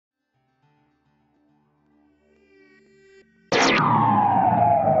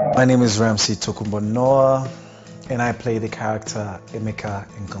My name is Ramsey Tokunbo Nouah, and I play the character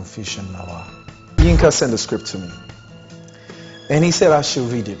EMEKA in Confusion.The. Yinka sent the script to me, and he said I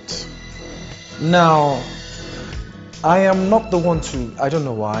should read it. Now, I am not the one to, I don't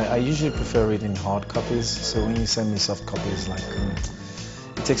know why, I usually prefer reading hard copies, so when you send me soft copies, like,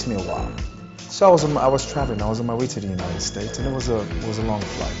 it takes me a while. So I was traveling, I was on my way to the United States, and it was a long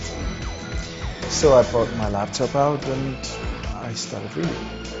flight. So I brought my laptop out and I started reading.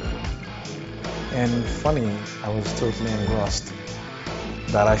 And funny, I was totally engrossed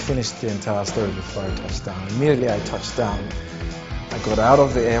that I finished the entire story before I touched down. Immediately I touched down, I got out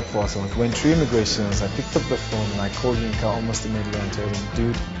of the airport, I went through immigrations, I picked up the phone and I called Yinka almost immediately and told him,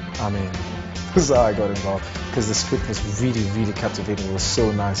 dude, I'm in. That's how I got involved, because the script was really, really captivating. It was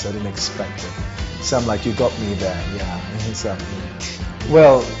so nice, I didn't expect it. So I'm like, you got me there, yeah. And he said,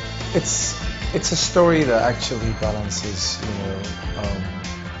 well, it's a story that actually balances,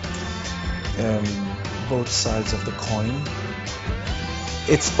 both sides of the coin.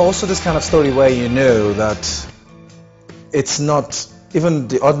 It's also this kind of story where you know that it's not, even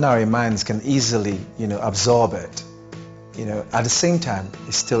the ordinary minds can easily, absorb it. At the same time,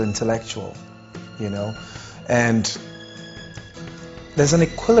 it's still intellectual, and there's an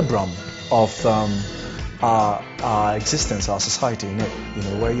equilibrium of our existence, our society in it,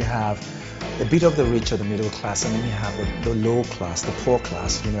 where you have a bit of the rich or the middle class, and then you have the low class, the poor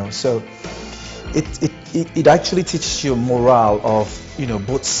class, so it actually teaches you morale of,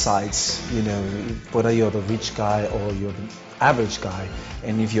 both sides, whether you're the rich guy or you're the average guy,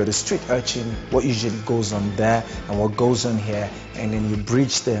 and if you're the street urchin, what usually goes on there and what goes on here, and then you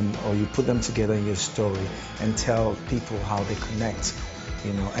bridge them or you put them together in your story and tell people how they connect,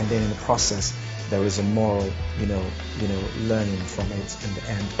 and then in the process there is a moral, learning from it in the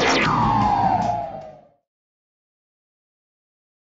end.